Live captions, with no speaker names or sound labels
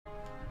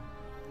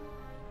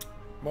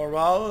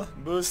Morale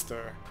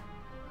booster.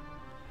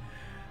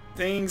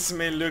 Things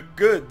may look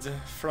good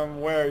from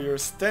where you're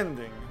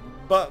standing,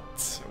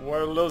 but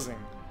we're losing.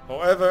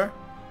 However,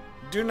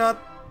 do not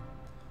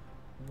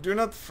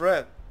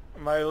fret,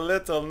 my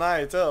little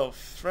night elf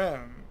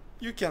friend.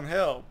 You can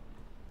help.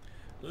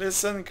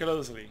 Listen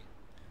closely.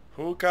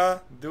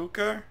 Hooka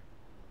Dooker,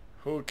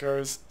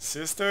 Hooker's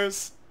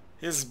sisters,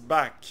 is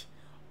back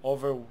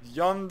over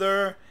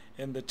yonder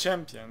in the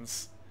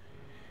Champions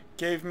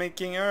Cave,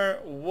 making her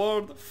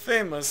world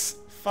famous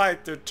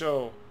fighter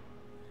show.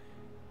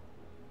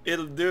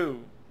 It'll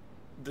do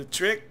the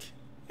trick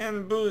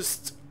and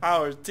boost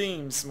our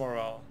team's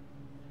morale.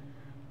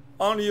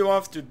 All you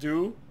have to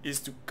do is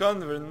to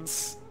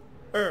convince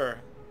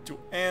her to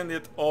hand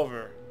it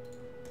over.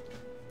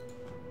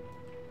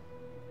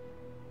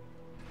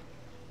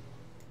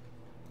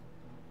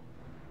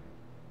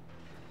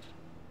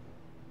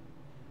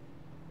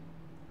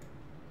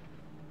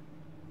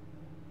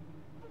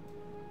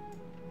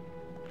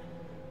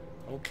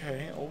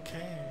 Okay.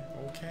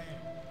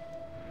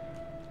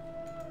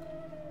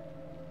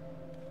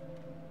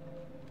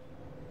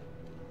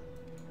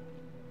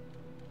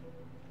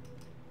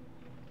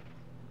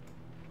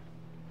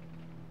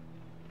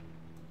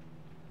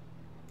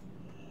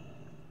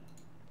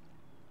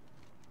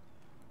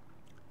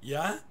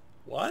 Yeah?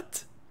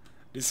 What?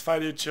 This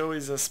fighter show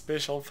is a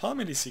special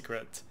family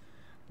secret.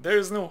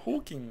 There's no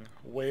hooking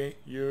way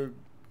you're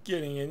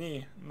getting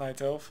any,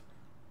 Night Elf.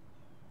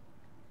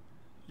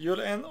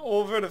 You'll hand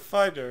over the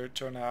fighter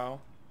show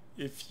now,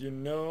 if you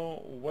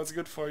know what's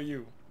good for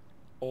you.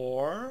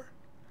 Or,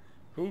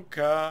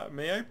 Hookah,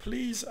 may I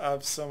please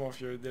have some of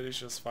your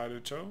delicious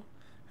fighter show?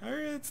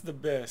 It's the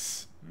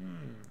best.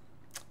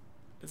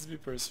 Let's be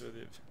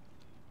persuasive.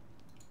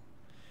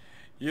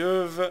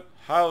 You've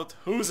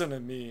out-hoozed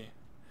me,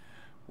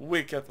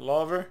 wicked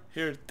lover.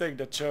 Here, take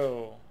the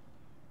show.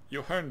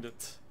 You earned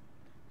it.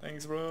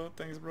 Thanks, bro.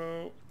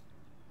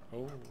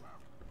 Oh.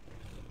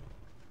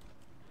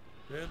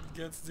 That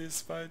gets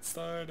this fight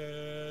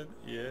started.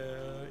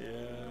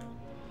 Yeah.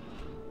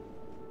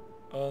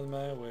 On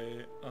my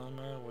way.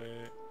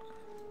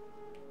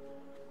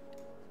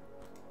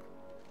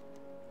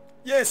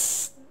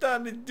 Yes,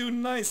 that'll do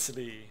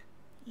nicely.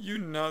 You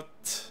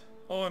nut.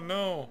 Oh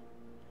no.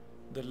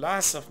 The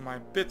last of my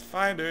pit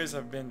fighters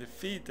have been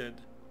defeated.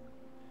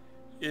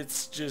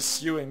 It's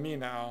just you and me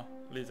now,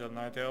 little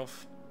night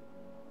elf.